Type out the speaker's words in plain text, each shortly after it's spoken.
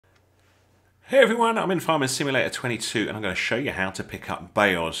Hey everyone, I'm in Farming Simulator 22 and I'm going to show you how to pick up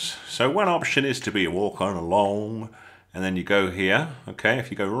bales. So one option is to be walking along and then you go here. Okay, if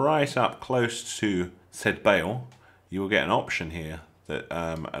you go right up close to said bale, you will get an option here that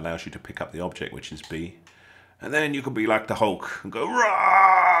allows you to pick up the object, which is B. And then you can be like the Hulk and go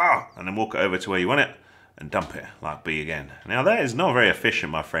rah, and then walk it over to where you want it and dump it like B again. Now that is not very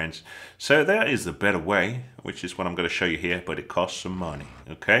efficient, my friends. So there is the better way, which is what I'm going to show you here, but it costs some money.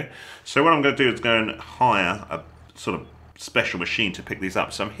 Okay, so what I'm going to do is go and hire a sort of special machine to pick these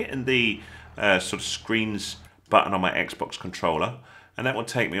up. So I'm hitting the sort of screens button on my Xbox controller, and that will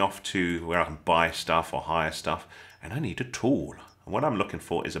take me off to where I can buy stuff or hire stuff. And I need a tool. And what I'm looking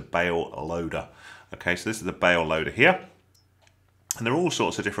for is a bale loader. Okay, so this is the bale loader here. And there are all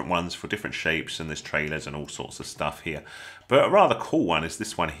sorts of different ones for different shapes, and there's trailers and all sorts of stuff here. But a rather cool one is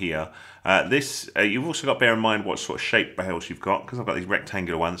this one here. You've also got to bear in mind what sort of shape bales you've got, because I've got these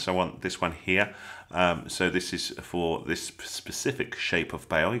rectangular ones, so I want this one here. So this is for this specific shape of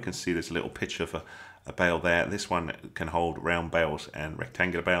bale. You can see there's a little picture of a bale there. This one can hold round bales and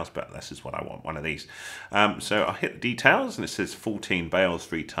rectangular bales, but this is what I want, one of these. So I hit the details and it says 14 bales,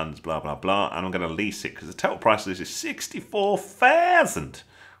 3 tons, blah, blah, blah. And I'm going to lease it because the total price of this is 64,000,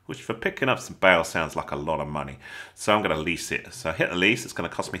 which for picking up some bales sounds like a lot of money. So I'm going to lease it. So I hit the lease. It's going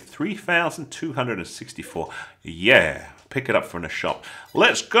to cost me 3,264. Yeah, pick it up from the shop.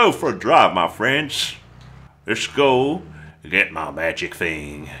 Let's go for a drive, my friends. Let's go get my magic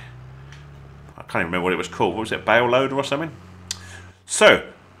thing. I can't even remember what it was called. What was it, bale loader or something? So,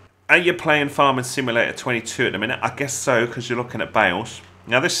 are you playing Farming Simulator 22 at the minute? I guess so, because you're looking at bales.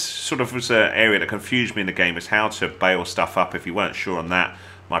 Now, this sort of was an area that confused me in the game, is how to bale stuff up if you weren't sure on that.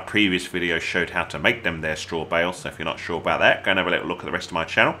 My previous video showed how to make them their straw bales, so if you're not sure about that, go and have a little look at the rest of my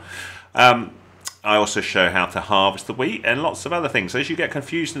channel. I also show how to harvest the wheat and lots of other things. So as you get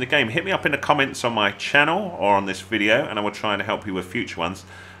confused in the game, hit me up in the comments on my channel or on this video, and I will try and help you with future ones.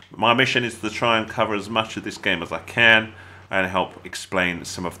 My mission is to try and cover as much of this game as I can and help explain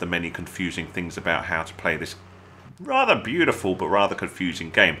some of the many confusing things about how to play this rather beautiful but rather confusing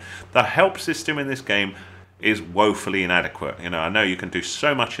game. The help system in this game is woefully inadequate. You know, I know you can do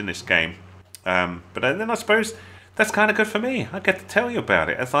so much in this game, but then I suppose that's kind of good for me. I get to tell you about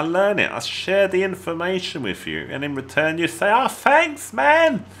it as I learn it. I share the information with you, and in return you say, "Oh, thanks,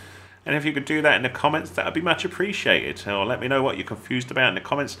 man." And if you could do that in the comments, that would be much appreciated. Or let me know what you're confused about in the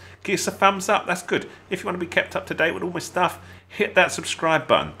comments. Give us a thumbs up, that's good. If you want to be kept up to date with all my stuff, hit that subscribe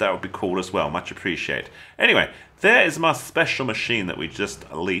button. That would be cool as well, much appreciated. Anyway, there is my special machine that we just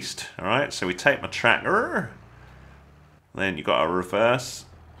leased. Alright, so we take my tractor, then you've got to reverse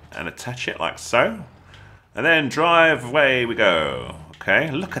and attach it like so. And then drive, away we go.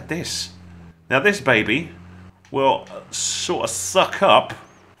 Okay, look at this. Now this baby will sort of suck up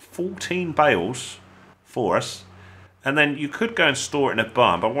 14 bales for us, and then you could go and store it in a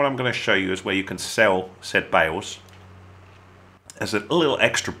barn, but what I'm going to show you is where you can sell said bales as a little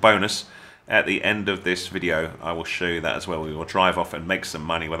extra bonus. At the end of this video I will show you that as well. We will drive off and make some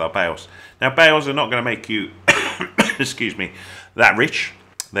money with our bales. Now bales are not going to make you excuse me, that rich.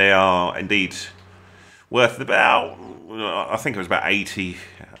 They are indeed worth about, I think it was about 80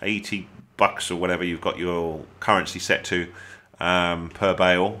 bucks or whatever you've got your currency set to per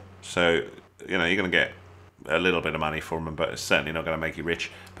bale. So, you know, you're going to get a little bit of money for them, but it's certainly not going to make you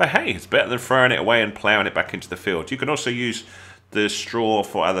rich. But hey, it's better than throwing it away and ploughing it back into the field. You can also use the straw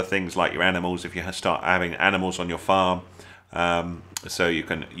for other things like your animals if you start having animals on your farm. So you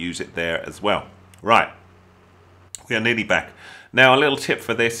can use it there as well. Right, we are nearly back. Now a little tip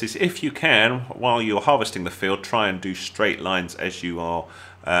for this is, if you can, while you're harvesting the field, try and do straight lines as you are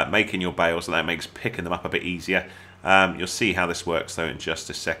making your bales, and that makes picking them up a bit easier. You'll see how this works though in just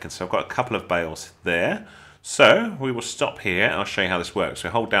a second. So I've got a couple of bales there. So we will stop here and I'll show you how this works. So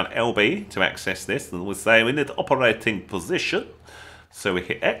hold down LB to access this, and we'll say we need operating position. So we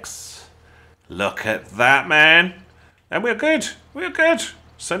hit X. Look at that, man. And we're good. We're good.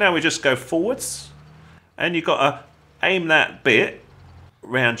 So now we just go forwards, and you've got to aim that bit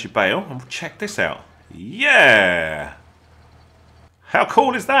around your bale, and check this out. Yeah! How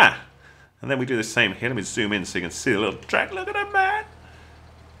cool is that? And then we do the same here. Let me zoom in so you can see the little track. Look at that, man.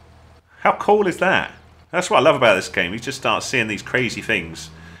 How cool is that? That's what I love about this game. You just start seeing these crazy things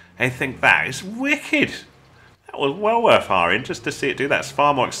and think, that is wicked. That was well worth hiring just to see it do that. It's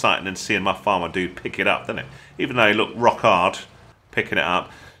far more exciting than seeing my farmer dude pick it up, doesn't it? Even though he looked rock hard picking it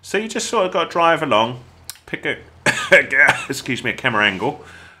up. So you just sort of got to drive along, pick a excuse me, a camera angle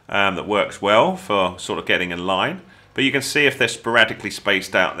that works well for sort of getting in line. But you can see if they're sporadically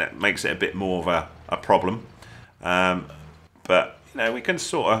spaced out, that makes it a bit more of a problem. But, you know, we can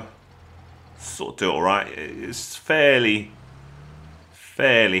sort of sort of do it all right. It's fairly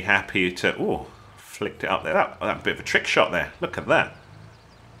happy to... Oh, flicked it up there. That bit of a trick shot there. Look at that.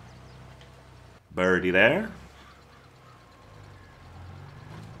 Birdie there.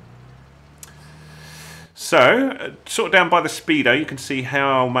 So, sort of down by the speedo, you can see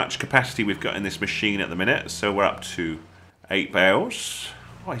how much capacity we've got in this machine at the minute. So we're up to 8 bales.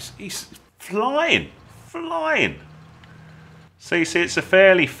 Oh, he's flying. So you see, it's a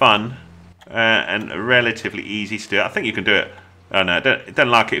fairly fun and relatively easy to do. I think you can do it. Oh no, it doesn't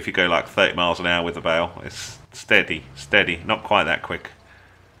like it if you go like 30 miles an hour with a bale. It's steady, not quite that quick.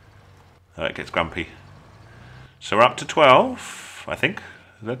 Oh, it gets grumpy. So we're up to 12, I think.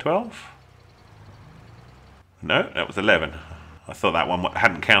 Is that 12? No, that was 11. I thought that one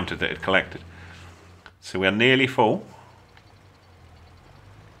hadn't counted that it collected. So we are nearly full.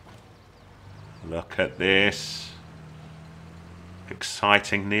 Look at this.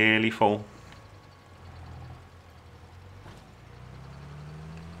 Exciting, nearly full.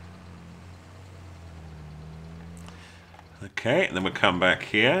 Okay, and then we'll come back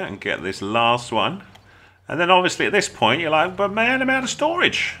here and get this last one. And then obviously at this point you're like, but man, I'm out of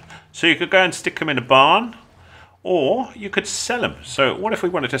storage. So you could go and stick them in a barn, or you could sell them. So what if we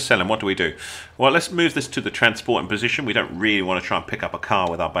wanted to sell them? What do we do? Well, let's move this to the transporting position. We don't really want to try and pick up a car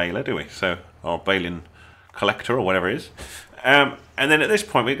with our baler, do we? So our baling collector or whatever it is. And then at this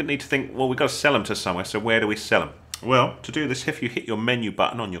point we need to think, well, we've got to sell them to somewhere. So where do we sell them? Well, to do this, if you hit your menu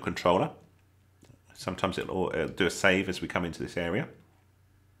button on your controller, sometimes it'll do a save as we come into this area.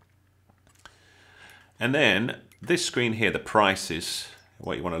 And then this screen here, the prices,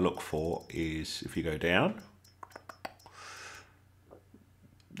 what you want to look for is, if you go down,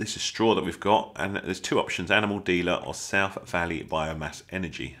 this is straw that we've got, and there's two options, Animal Dealer or South Valley Biomass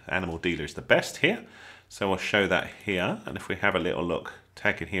Energy. Animal Dealer is the best here, so I'll show that here. And if we have a little look,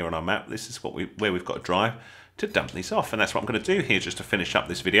 tag it here on our map, this is where we've got to drive to dump these off, and that's what I'm going to do here just to finish up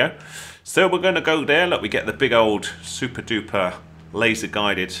this video. So we're going to go there. Look, we get the big old super duper laser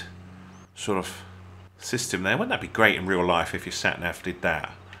guided sort of system there. Wouldn't that be great in real life if your sat nav did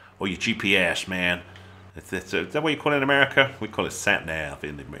that, or your GPS, man? Is that what you call it in America? We call it sat nav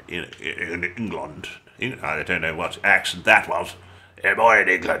in England. I don't know what accent that was. Boy, in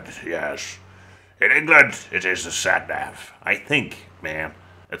England, yes. In England, it is the sat nav. I think, man,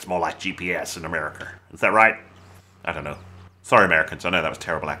 it's more like GPS in America. Is that right? I don't know. Sorry, Americans. I know that was a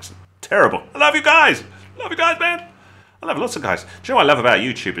terrible accent. Terrible. I love you guys. Love you guys, man. I love lots of guys. Do you know what I love about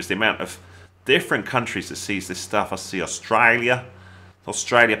YouTube is the amount of different countries that sees this stuff. I see Australia.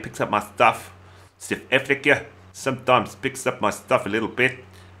 Australia picks up my stuff. South Africa sometimes picks up my stuff a little bit.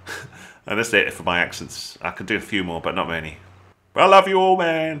 And that's it for my accents. I can do a few more, but not many. But I love you all,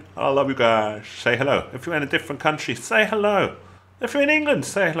 man. I love you guys. Say hello. If you're in a different country, say hello. If you're in England,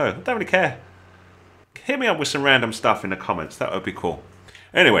 say hello. I don't really care. Hit me up with some random stuff in the comments. That would be cool.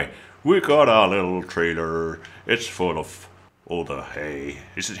 Anyway, we got our little trailer. It's full of all the hay.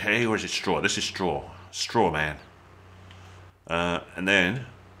 Is it hay or is it straw? This is straw. Straw, man. And then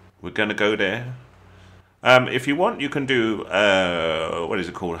we're going to go there. If you want, you can do, what is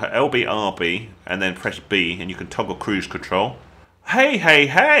it called? LBRB, and then press B, and you can toggle cruise control. Hey, hey,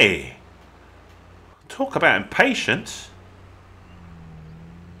 hey! Talk about impatient.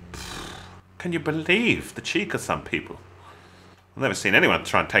 Can you believe the cheek of some people? I've never seen anyone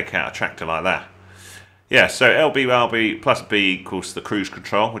try and take out a tractor like that. Yeah, so LBRB plus B equals the cruise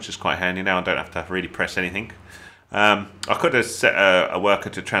control, which is quite handy now. I don't have to really press anything. I could have set a worker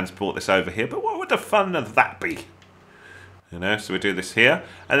to transport this over here, but what would the fun of that be? You know, so we do this here.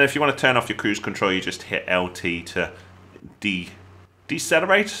 And then if you want to turn off your cruise control, you just hit LT to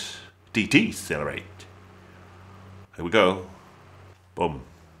decelerate. Decelerate. Here we go. Boom.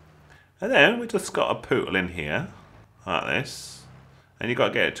 And then we just got a poodle in here, like this. And you've got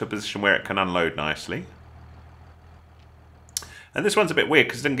to get it to a position where it can unload nicely. And this one's a bit weird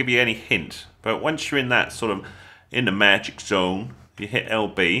because it doesn't give you any hint. But once you're in that sort of, in the magic zone, you hit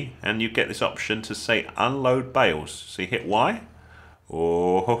LB and you get this option to say unload bales. So you hit Y.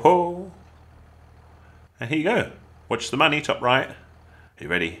 Oh ho ho. And here you go. Watch the money, top right. Are you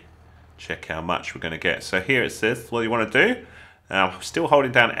ready? Check how much we're going to get. So here it says what you want to do. Now, I'm still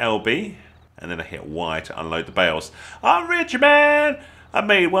holding down LB, and then I hit Y to unload the bales. I'm rich, man! I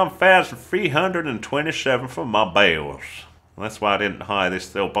made 1,327 from my bales. Well, that's why I didn't hire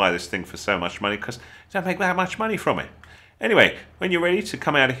this or buy this thing for so much money, because you don't make that much money from it. Anyway, when you're ready to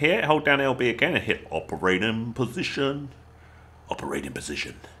come out of here, hold down LB again and hit operating position. Operating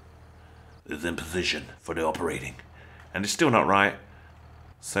position. It's in position for the operating. And it's still not right,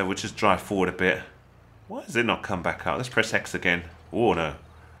 so we'll just drive forward a bit. Why does it not come back up? Let's press X again. Oh no.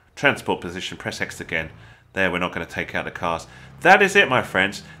 transport position, press X again. There, we're not going to take out the cars. That is it, my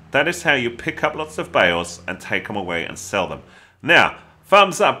friends. That is how you pick up lots of bales and take them away and sell them. Now,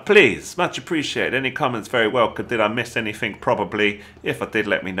 thumbs up, please. Much appreciated. Any comments, very welcome. Did I miss anything? Probably. If I did,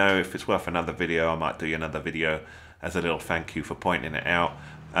 let me know. If it's worth another video, I might do another video as a little thank you for pointing it out.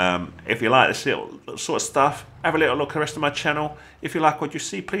 If you like this little sort of stuff, have a little look at the rest of my channel. If you like what you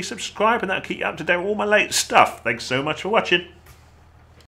see, please subscribe, and that'll keep you up to date with all my latest stuff. Thanks so much for watching.